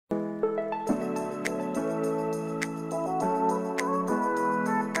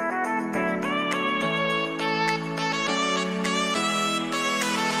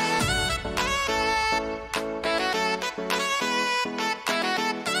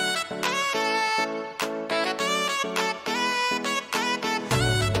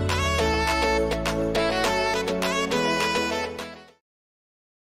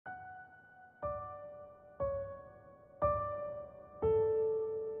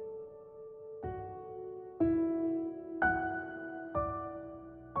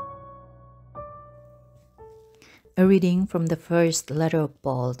A reading from the first letter of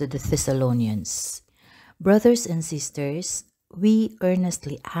Paul to the Thessalonians. Brothers and sisters, we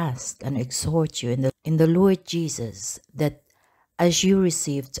earnestly ask and exhort you in the Lord Jesus that as you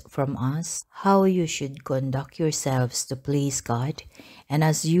received from us how you should conduct yourselves to please God, and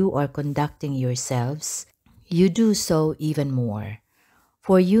as you are conducting yourselves, you do so even more.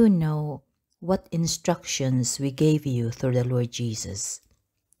 For you know what instructions we gave you through the Lord Jesus.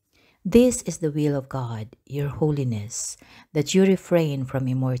 This is the will of God, your holiness, that you refrain from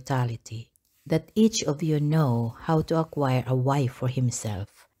immorality, that each of you know how to acquire a wife for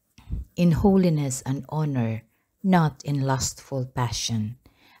himself, in holiness and honor, not in lustful passion,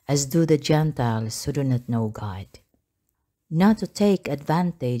 as do the Gentiles who do not know God. Not to take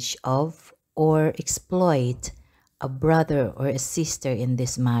advantage of or exploit a brother or a sister in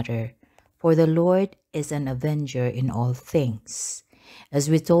this matter, for the Lord is an avenger in all things, as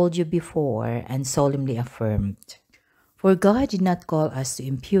we told you before and solemnly affirmed. For God did not call us to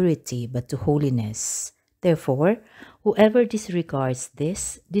impurity, but to holiness. Therefore, whoever disregards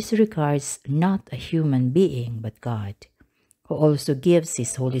this, disregards not a human being, but God, who also gives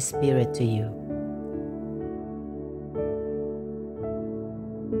His Holy Spirit to you.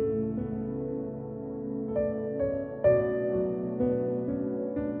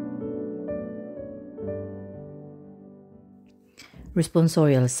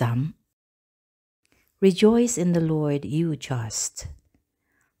 Responsorial Psalm. Rejoice in the Lord, you just.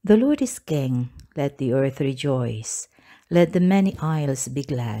 The Lord is King, let the earth rejoice. Let the many isles be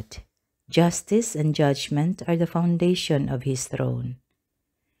glad. Justice and judgment are the foundation of his throne.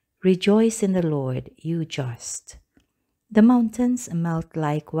 Rejoice in the Lord, you just. The mountains melt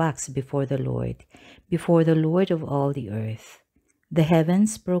like wax before the Lord of all the earth. The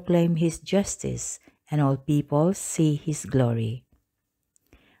heavens proclaim his justice, and all peoples see his glory.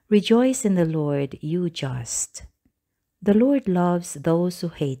 Rejoice in the Lord, you just. The Lord loves those who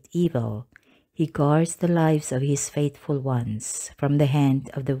hate evil. He guards the lives of his faithful ones. From the hand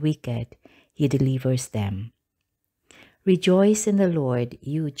of the wicked, he delivers them. Rejoice in the Lord,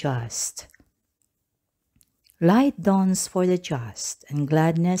 you just. Light dawns for the just, and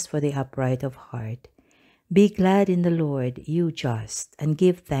gladness for the upright of heart. Be glad in the Lord, you just, and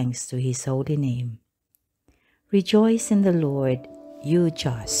give thanks to his holy name. Rejoice in the Lord, you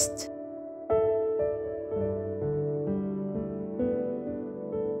just.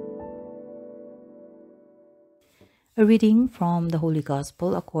 A reading from the Holy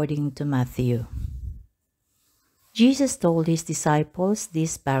Gospel according to Matthew. Jesus told his disciples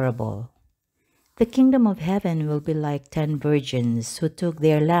this parable. The kingdom of heaven will be like 10 virgins who took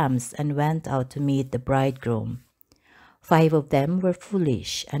their lamps and went out to meet the bridegroom. 5 of them were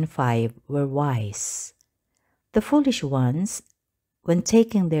foolish and 5 were wise. The foolish ones, when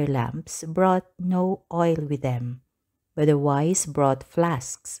taking their lamps, brought no oil with them, but the wise brought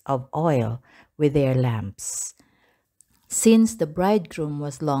flasks of oil with their lamps. Since the bridegroom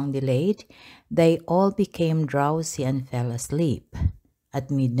was long delayed, they all became drowsy and fell asleep.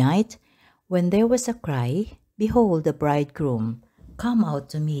 At midnight, when there was a cry, "Behold, the bridegroom, come out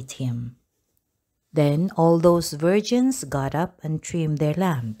to meet him." Then all those virgins got up and trimmed their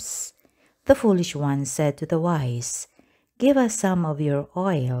lamps. The foolish ones said to the wise, "Give us some of your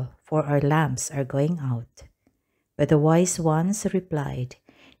oil, for our lamps are going out." But the wise ones replied,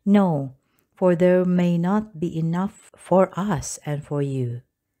 "No, for there may not be enough for us and for you.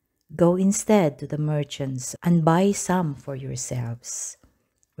 Go instead to the merchants and buy some for yourselves."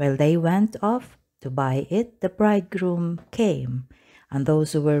 While they went off to buy it, the bridegroom came, and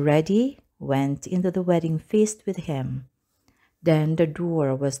those who were ready went into the wedding feast with him. Then the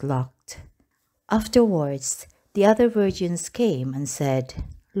door was locked. Afterwards, the other virgins came and said,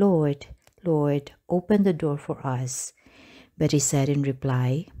 "Lord, Lord, open the door for us." But he said in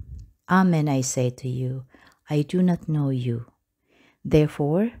reply, "Amen, I say to you, I do not know you.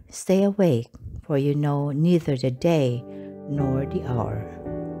 Therefore, stay awake, for you know neither the day nor the hour."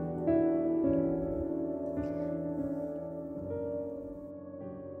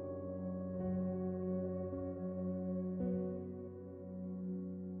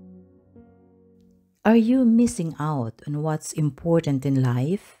 Are you missing out on what's important in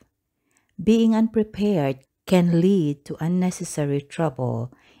life? Being unprepared can lead to unnecessary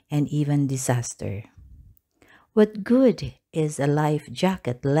trouble and even disaster. What good is a life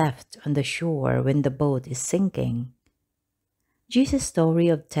jacket left on the shore when the boat is sinking? Jesus' story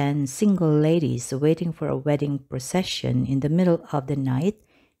of 10 single ladies waiting for a wedding procession in the middle of the night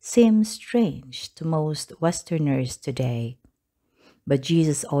seems strange to most Westerners today. But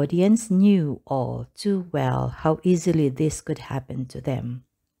Jesus' audience knew all too well how easily this could happen to them.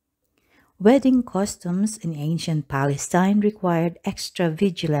 Wedding customs in ancient Palestine required extra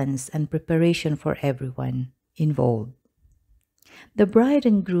vigilance and preparation for everyone involved. The bride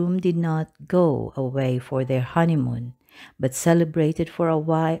and groom did not go away for their honeymoon, but celebrated for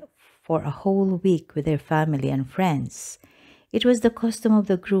a whole week with their family and friends. It was the custom of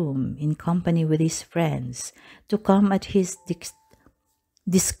the groom, in company with his friends, to come at his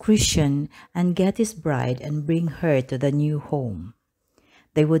discretion and get his bride and bring her to the new home.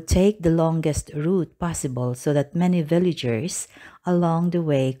 They would take the longest route possible so that many villagers along the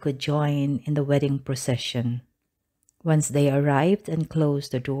way could join in the wedding procession. Once they arrived and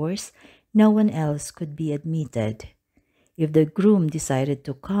closed the doors, no one else could be admitted. If the groom decided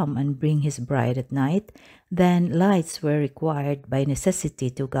to come and bring his bride at night, then lights were required by necessity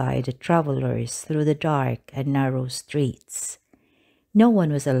to guide the travelers through the dark and narrow streets. No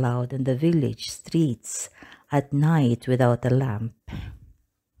one was allowed in the village streets at night without a lamp.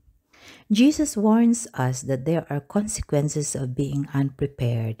 Jesus warns us that there are consequences of being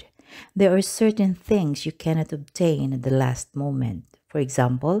unprepared. There are certain things you cannot obtain at the last moment. For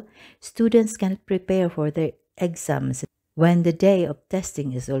example, students cannot prepare for their exams when the day of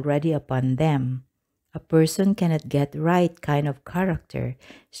testing is already upon them. A person cannot get the right kind of character,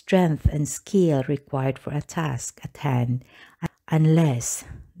 strength, and skill required for a task at hand unless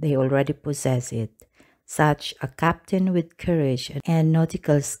they already possess it. Such a captain with courage and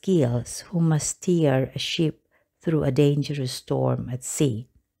nautical skills who must steer a ship through a dangerous storm at sea.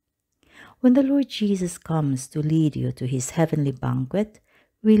 When the Lord Jesus comes to lead you to his heavenly banquet,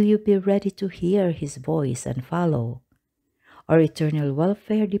 will you be ready to hear his voice and follow? Our eternal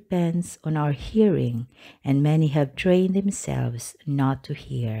welfare depends on our hearing, and many have trained themselves not to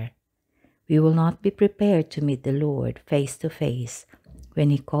hear. We will not be prepared to meet the Lord face to face when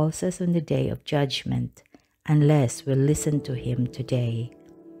he calls us on the day of judgment, unless we listen to him today.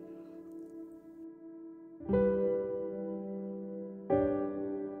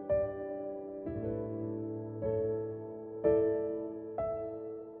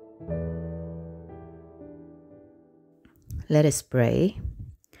 Let us pray.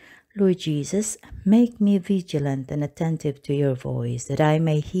 Lord Jesus, make me vigilant and attentive to your voice, that I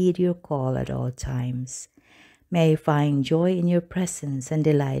may heed your call at all times. May I find joy in your presence and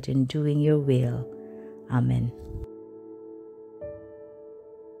delight in doing your will. Amen.